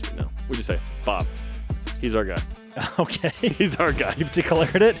say Bowlesby now. We just say Bob. He's our guy. Okay. He's our guy. You've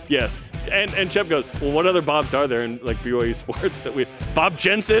declared it? Yes. And Shep goes, well, what other Bobs are there in BYU sports that we... Bob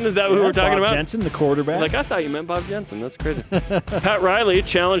Jensen? Is that who we're talking about? Bob Jensen, the quarterback. I thought you meant Bob Jensen. That's crazy. Pat Riley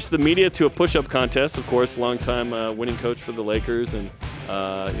challenged the media to a push-up contest. Of course, longtime winning coach for the Lakers and,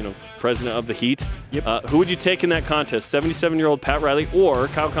 president of the Heat. Yep. Who would you take in that contest? 77-year-old Pat Riley or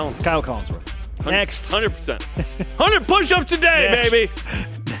Kyle Collinsworth? Kyle Collinsworth. Next. 100%. 100 push-ups today, baby.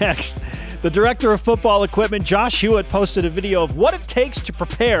 Next. The director of football equipment, Josh Hewitt, posted a video of what it takes to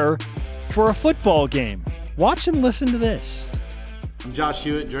prepare for a football game. Watch and listen to this. I'm Josh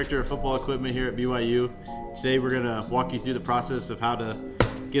Hewitt, director of football equipment here at BYU. Today we're going to walk you through the process of how to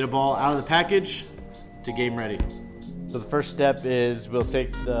get a ball out of the package to game ready. So the first step is we'll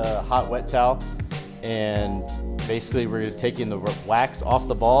take the hot wet towel and basically we're going to take in the wax off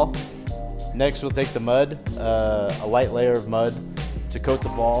the ball. Next we'll take the mud, a light layer of mud, to coat the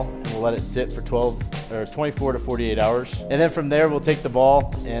ball, and we'll let it sit for 24 to 48 hours. And then from there, we'll take the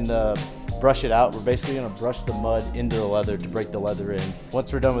ball and brush it out. We're basically going to brush the mud into the leather to break the leather in.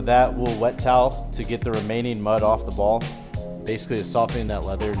 Once we're done with that, we'll wet towel to get the remaining mud off the ball. Basically, it's softening that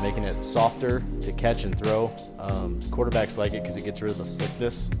leather and making it softer to catch and throw. Quarterbacks like it because it gets rid of the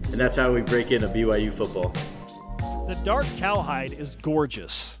slickness. And that's how we break into BYU football. The dark cowhide is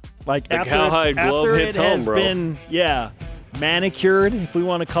gorgeous. Like the cowhide glove hits home, has been, manicured, if we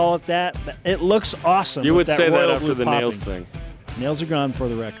want to call it that. It looks awesome. You would say that after the nails thing. Nails are gone for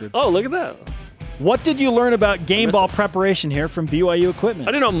the record. Oh, look at that. What did you learn about game ball preparation here from BYU Equipment?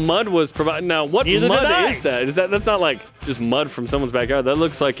 I didn't know mud was provided. Now, what mud is that? That's not like just mud from someone's backyard. That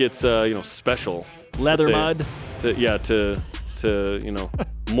looks like it's special leather mud. To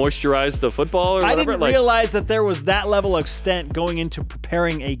moisturize the football or whatever. I didn't realize that there was that level of extent going into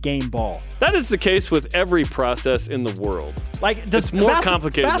preparing a game ball. That is the case with every process in the world. It's more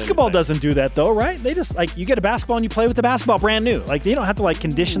complicated. Basketball doesn't do that though, right? They just you get a basketball and you play with the basketball brand new. You don't have to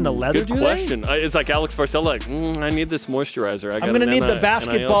condition the leather. Good question. It's like Alex Barcelo. I need this moisturizer. I'm going to need the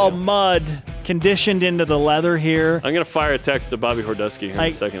basketball mud conditioned into the leather here. I'm going to fire a text to Bobby Hordusky here in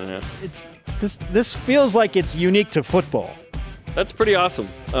a second and a half. This feels like it's unique to football. That's pretty awesome.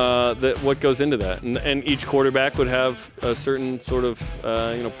 What goes into that, and each quarterback would have a certain sort of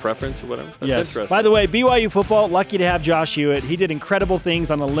preference or whatever. That's interesting. By the way, BYU football, lucky to have Josh Hewitt. He did incredible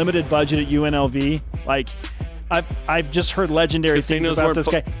things on a limited budget at UNLV. I've just heard legendary things about this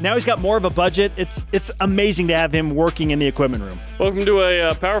guy. Now he's got more of a budget. It's amazing to have him working in the equipment room. Welcome to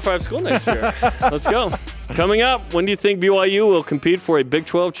a Power 5 school next year. Let's go. Coming up, when do you think BYU will compete for a Big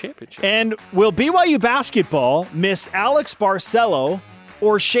 12 championship? And will BYU basketball miss Alex Barcelo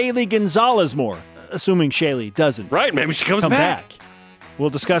or Shaylee Gonzalez more? Assuming Shaylee doesn't. Right, maybe she comes back. We'll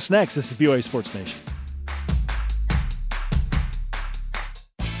discuss next. This is BYU Sports Nation.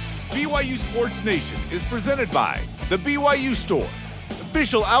 BYU Sports Nation is presented by the BYU Store,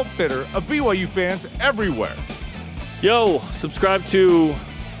 official outfitter of BYU fans everywhere. Yo, subscribe to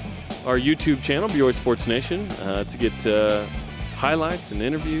our YouTube channel, BYU Sports Nation, to get highlights and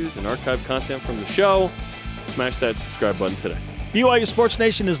interviews and archived content from the show. Smash that subscribe button today. BYU Sports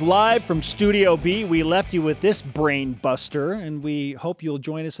Nation is live from Studio B. We left you with this brain buster, and we hope you'll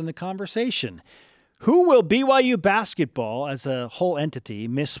join us in the conversation. Who will BYU basketball as a whole entity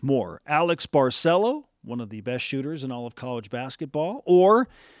miss more? Alex Barcelo, one of the best shooters in all of college basketball, or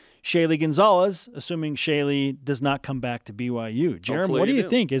Shaylee Gonzalez, assuming Shaylee does not come back to BYU? Jerem, what do you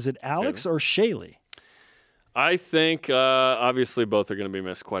think? Is it Alex or Shaylee? I think obviously both are going to be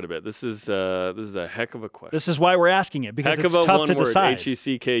missed quite a bit. This is a heck of a question. This is why we're asking it, because it's tough to decide.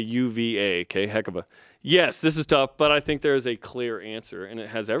 Heckuva, okay, heck of a. Yes, this is tough, but I think there is a clear answer, and it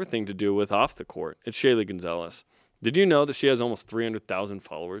has everything to do with off the court. It's Shaylee Gonzalez. Did you know that she has almost 300,000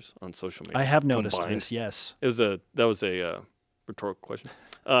 followers on social media? I have noticed this, yes. That was a rhetorical question.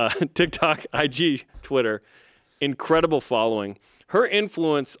 TikTok, IG, Twitter, incredible following. Her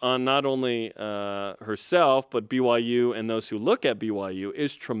influence on not only herself, but BYU and those who look at BYU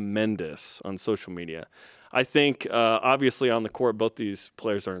is tremendous on social media. I think, obviously, on the court, both these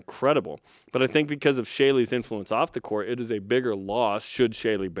players are incredible. But I think because of Shaylee's influence off the court, it is a bigger loss should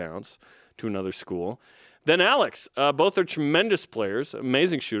Shaylee bounce to another school than Alex. Both are tremendous players,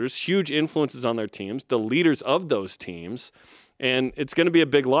 amazing shooters, huge influences on their teams, the leaders of those teams. And it's going to be a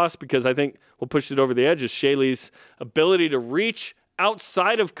big loss because I think what pushed it over the edge is Shaylee's ability to reach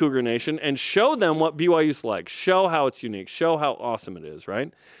outside of Cougar Nation and show them what BYU's like, show how it's unique, show how awesome it is,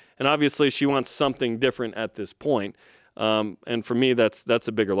 right? And obviously she wants something different at this point. And for me, that's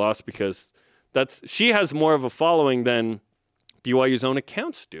a bigger loss because she has more of a following than BYU's own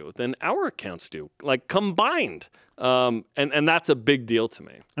accounts do, than our accounts do, like combined. And that's a big deal to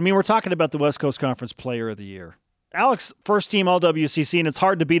me. I mean, we're talking about the West Coast Conference Player of the Year. Alex, first team All-WCC, and it's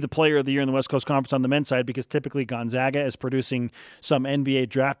hard to be the player of the year in the West Coast Conference on the men's side because typically Gonzaga is producing some NBA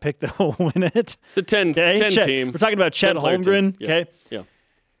draft pick that will win it. It's a 10 team. We're talking about Chet Holmgren, okay? Yeah.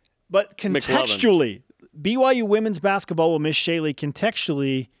 But contextually, BYU women's basketball will miss Shaylee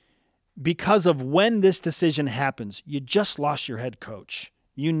contextually because of when this decision happens. You just lost your head coach.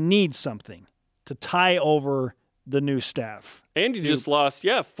 You need something to tie over the new staff. And you just lost,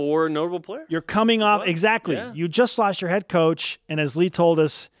 4 notable players. You're coming off, exactly. Yeah. You just lost your head coach, and as Lee told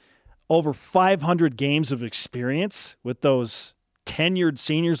us, over 500 games of experience with those tenured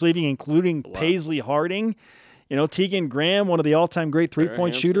seniors leaving, including Paisley Harding. You know, Tegan Graham, one of the all-time great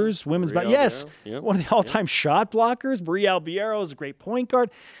three-point shooters. Women's one of the all-time shot blockers. Bri Albiero is a great point guard.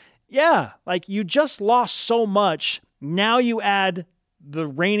 Yeah, you just lost so much. Now you add the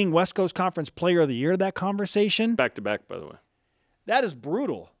reigning West Coast Conference Player of the Year to that conversation. Back-to-back, by the way. That is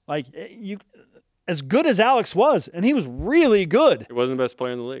brutal. Like, as good as Alex was, and he was really good. He wasn't the best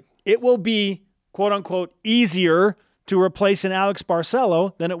player in the league. It will be, quote unquote, easier to replace an Alex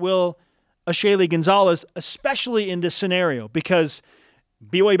Barcelo than it will a Shaylee Gonzalez, especially in this scenario, because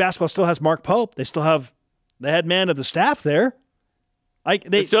BYU basketball still has Mark Pope. They still have the head man of the staff there.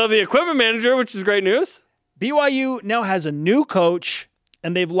 They still have the equipment manager, which is great news. BYU now has a new coach,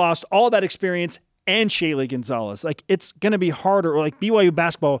 and they've lost all that experience and Shaylee Gonzalez. Like, it's going to be harder. Like, BYU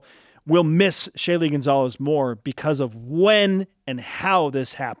basketball will miss Shaylee Gonzalez more because of when and how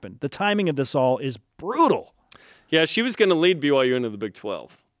this happened. The timing of this all is brutal. Yeah, she was going to lead BYU into the Big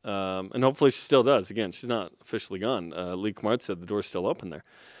 12, and hopefully she still does. Again, she's not officially gone. Lee Kamart said the door's still open there.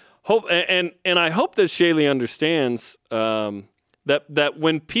 And I hope that Shaylee understands that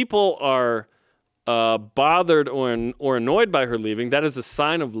when people are bothered or annoyed by her leaving, that is a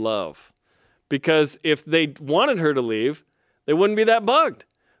sign of love. Because if they wanted her to leave, they wouldn't be that bugged.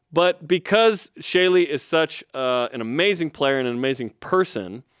 But because Shaylee is such an amazing player and an amazing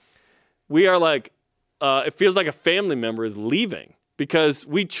person, we are like, it feels like a family member is leaving because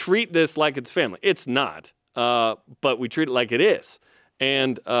we treat this like it's family. It's not, but we treat it like it is.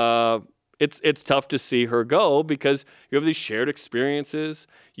 And it's tough to see her go because you have these shared experiences.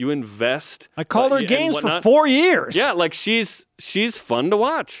 You invest. I called her games for 4 years. Yeah, like she's fun to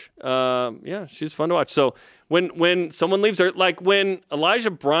watch. She's fun to watch. So when someone leaves her, like when Elijah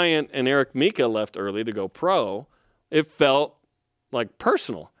Bryant and Eric Mika left early to go pro, it felt like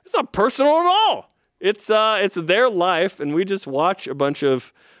personal. It's not personal at all. It's their life, and we just watch a bunch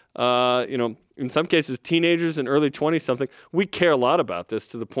of, in some cases, teenagers and early 20s something. We care a lot about this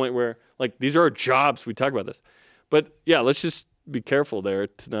to the point where, like, these are our jobs. We talk about this. But, yeah, let's just be careful there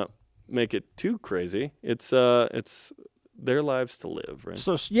to not make it too crazy. It's their lives to live, right?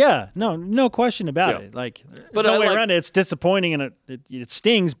 So, no question about it. Like, there's no way around it. It's disappointing, and it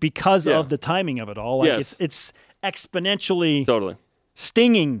stings because of the timing of it all. Like, it's exponentially totally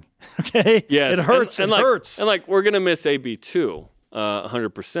stinging, okay? Yes. It hurts. It hurts. And, like, we're going to miss AB too,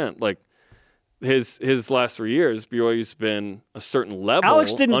 100%. Like, his last 3 years, BYU's been a certain level.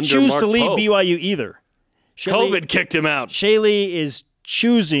 Alex didn't choose to leave BYU either. COVID kicked him out. Shaylee is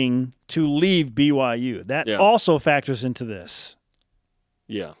choosing to leave BYU. That also factors into this.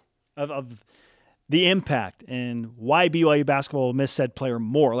 Yeah. Of the impact and why BYU basketball will miss said player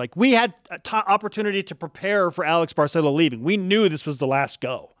more. Like, we had an opportunity to prepare for Alex Barcelo leaving. We knew this was the last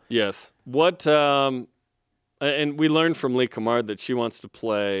go. Yes. And we learned from Lee Kamard that she wants to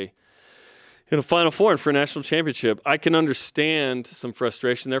play in a Final Four and for a national championship. I can understand some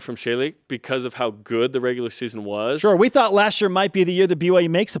frustration there from Shaylee because of how good the regular season was. Sure, we thought last year might be the year that BYU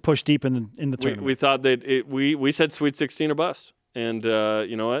makes a push deep in the tournament. We thought that we said Sweet 16 or bust, and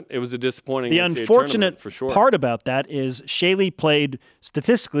you know what? It was a disappointing. The unfortunate for sure. part about that is Shaylee played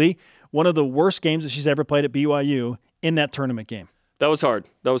statistically one of the worst games that she's ever played at BYU in that tournament game. That was hard.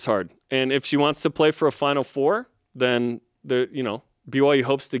 And if she wants to play for a Final Four, then BYU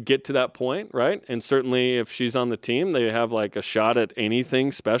hopes to get to that point, right? And certainly if she's on the team, they have like a shot at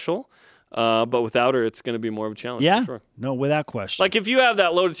anything special. But without her, it's going to be more of a challenge. Yeah, for sure. No, without question. Like if you have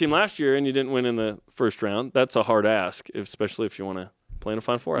that loaded team last year and you didn't win in the first round, that's a hard ask, especially if you want to play in a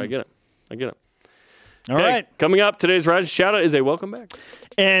Final Four. I get it. All right. Coming up, today's Rising Shout-Out is a welcome back.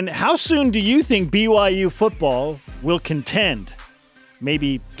 And how soon do you think BYU football will contend?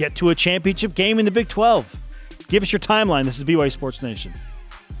 Maybe get to a championship game in the Big 12? Give us your timeline. This is BYU Sports Nation.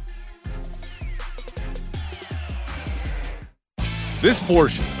 This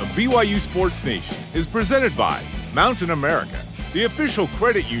portion of BYU Sports Nation is presented by Mountain America, the official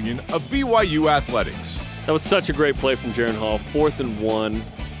credit union of BYU Athletics. That was such a great play from Jaren Hall. 4th and 1,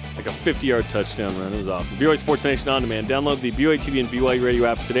 like a 50-yard touchdown run. It was awesome. BYU Sports Nation On Demand. Download the BYU TV and BYU Radio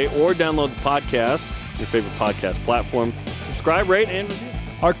apps today or download the podcast, your favorite podcast platform. Subscribe, rate, and review.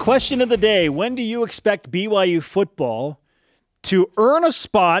 Our question of the day, when do you expect BYU football to earn a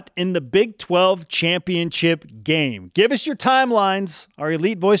spot in the Big 12 championship game? Give us your timelines. Our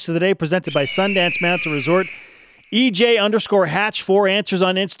elite voice of the day presented by Sundance Mountain Resort. EJ_Hatch4 answers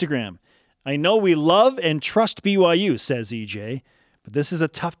on Instagram. I know we love and trust BYU, says EJ, but this is a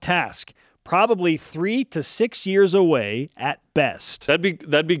tough task. Probably 3 to 6 years away at best. That'd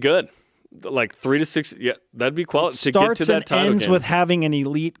be good. Like 3 to 6, yeah, that'd be quality to get to that title game. Starts and ends with having an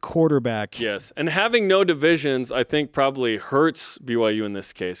elite quarterback. Yes, and having no divisions, I think, probably hurts BYU in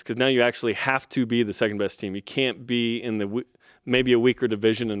this case because now you actually have to be the second best team. You can't be in the maybe a weaker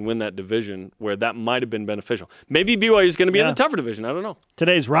division and win that division where that might have been beneficial. Maybe BYU is going to be in a tougher division. I don't know.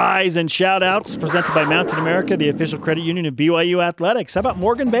 Today's Rise and Shout-Outs presented by Mountain America, the official credit union of BYU Athletics. How about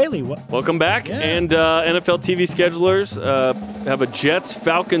Morgan Bailey? Welcome back. Yeah. And NFL TV schedulers have a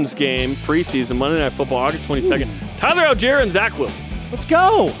Jets-Falcons game preseason, Monday Night Football, August 22nd. Ooh. Tyler Algier and Zach Wilson. Let's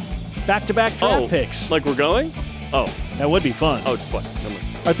go. Back-to-back draft picks. Like we're going? Oh. That would be fun. Oh, it's fun.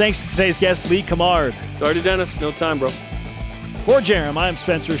 Our thanks to today's guest, Lee Cummard. Sorry to Dennis. No time, bro. For Jerem, I'm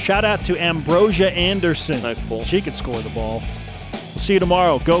Spencer. Shout out to Ambrosia Anderson. Nice pull. She could score the ball. We'll see you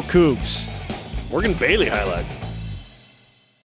tomorrow. Go Cougs. Morgan Bailey highlights.